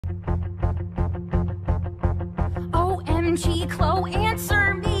OMG, Chloe,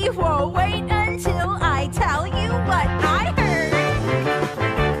 answer me. Whoa, wait until I tell you what I heard.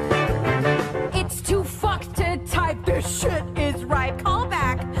 It's too fucked to type. This shit is ripe. Call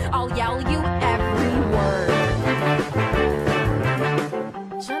back. I'll yell you every word.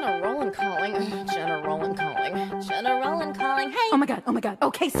 Jenna Roland calling. Jenna Roland calling. Jenna Roland calling. Hey. Oh my god, oh my god.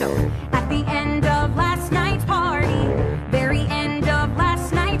 Okay, so at the end of last night's party, very end of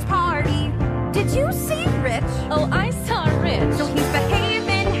last night's party, did you see Rich? Oh, I saw Rich. So he's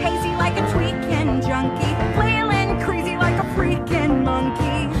behaving hazy like a tweaking junkie, flailing crazy like a freaking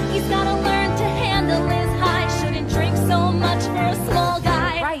monkey. He's gotta learn to handle his high. Shouldn't drink so much for a small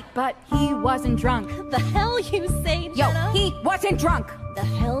guy. Right, but he wasn't drunk. The hell you say, Jenna? Yo, he wasn't drunk. The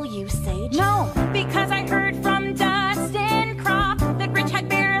hell you say, Jenna? No, because I heard from Dustin Crop that Rich had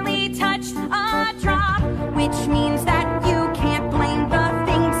barely touched a drop, which means that you can't blame the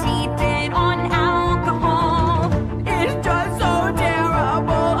things he did on alcohol. It's just so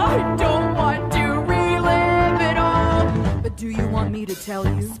terrible. I don't want to relive it all. But do you want me to tell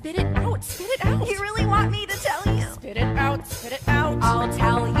you? Spit it out, spit it out. You really want me to tell you? Spit it out, spit it out. I'll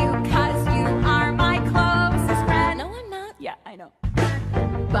tell you 'cause you are my closest friend. No, I'm not. Yeah, I know.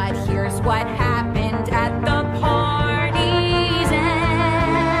 But here's what happened at the party's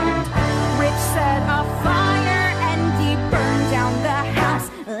end. Rich set a fire and he burned down the house.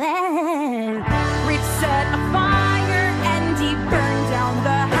 Rich set a fire and he burned down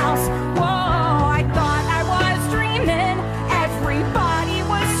the house. Whoa, I thought I was dreaming. Everybody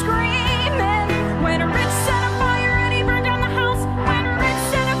was screaming when Rich set a fire and he burned down the house. When Rich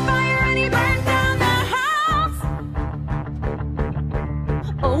set a fire and he burned down the house.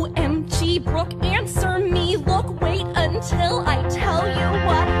 OMG, Brooke, answer me. Look, wait until I tell you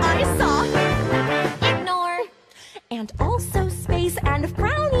what I saw. Ignore. And also space and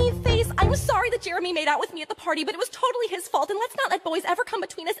frowny face. I'm sorry that Jeremy made out with me at the party, but it was totally his fault, and let's not let boys ever come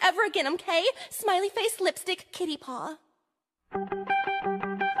between us ever again, okay? Smiley face, lipstick, kitty paw.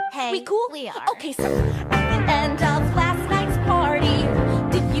 Hey, We cool? We are. Okay, so at the end of last night's party,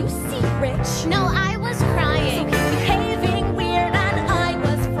 did you see Rich? No, I was crying. Behaving weird and I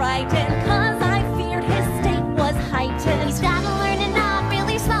was frightened 'cause I feared his state was heightened. He's gotta learn to not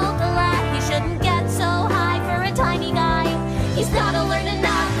really smoke a lot. He shouldn't get so high for a tiny guy. He's gotta learn to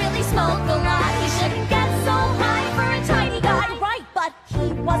not really smoke a lot. He shouldn't get so high for a tiny guy. Right, but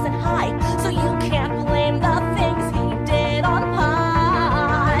he wasn't high, so you can't blame the things he did on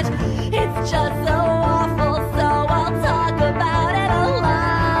pot. It's just so awful, so I'll talk about it a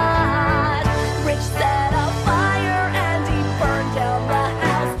lot. Rich set a fire and he burned down the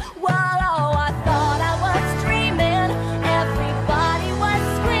house. Whoa, I thought I was dreaming. Everybody was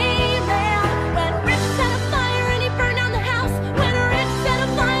screaming when Rich set a fire and he burned down the house. When Rich set a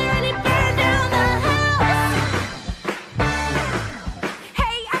fire and he burned down the house.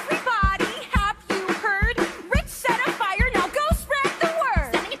 Hey everybody, have you heard? Rich set a fire, now go spread the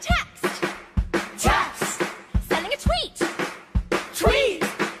word. Sending a text. Text, Sending a tweet. tweet,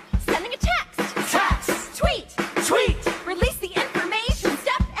 Sending a text. text, Tweet. tweet, Release the information,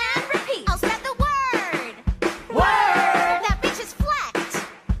 step and repeat. I'll spread the word. word, That bitch is flecked.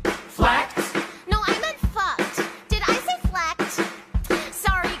 flecked, No, I meant fucked. Did I say flecked?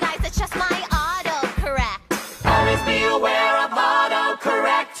 Sorry guys, that's just my autocorrect. always be aware of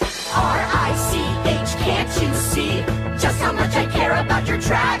autocorrect. R-I-C-H, can't you see just how much I care about your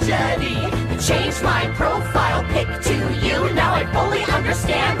tragedy? You changed my profile pic to you, now I fully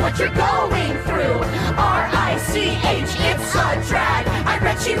understand what you're going through. R-I-C-H, it's a drag. I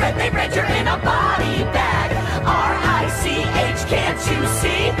read, she read, they read, you're in a body bag. R-I-C-H, can't you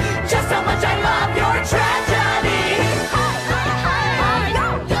see just how much I love your tragedy?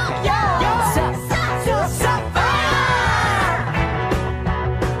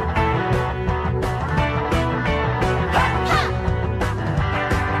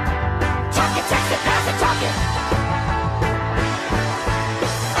 Talk it, text it, pass it, talk it.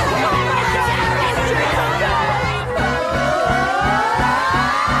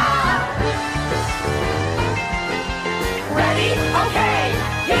 Ready? Okay,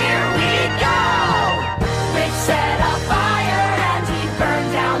 here we go. Rich set a fire and he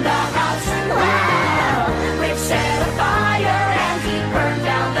burned down the house. Wow! Rich set a fire and he burned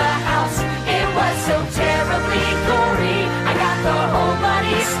down the house. It was so terribly gory. I got the whole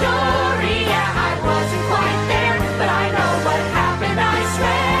bloody story. Yeah, I wasn't quite there, but I know what happened, I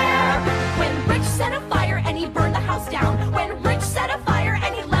swear. When Rich set a fire and he burned the house down. When Rich set a fire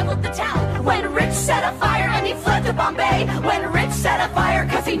and he leveled the town. When Rich set a fire and he fled to Bombay. When Rich set a fire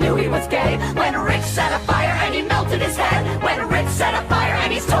cause he knew he was gay. When Rich set a fire and he melted his head. When Rich set a fire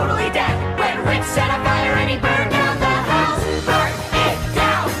and he's totally dead. When Rich set a fire and he burned down the house.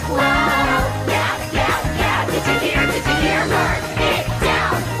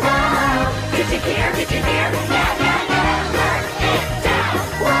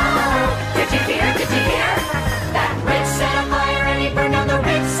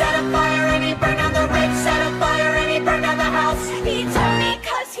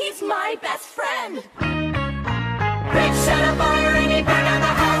 he's my best friend. Rich said a bar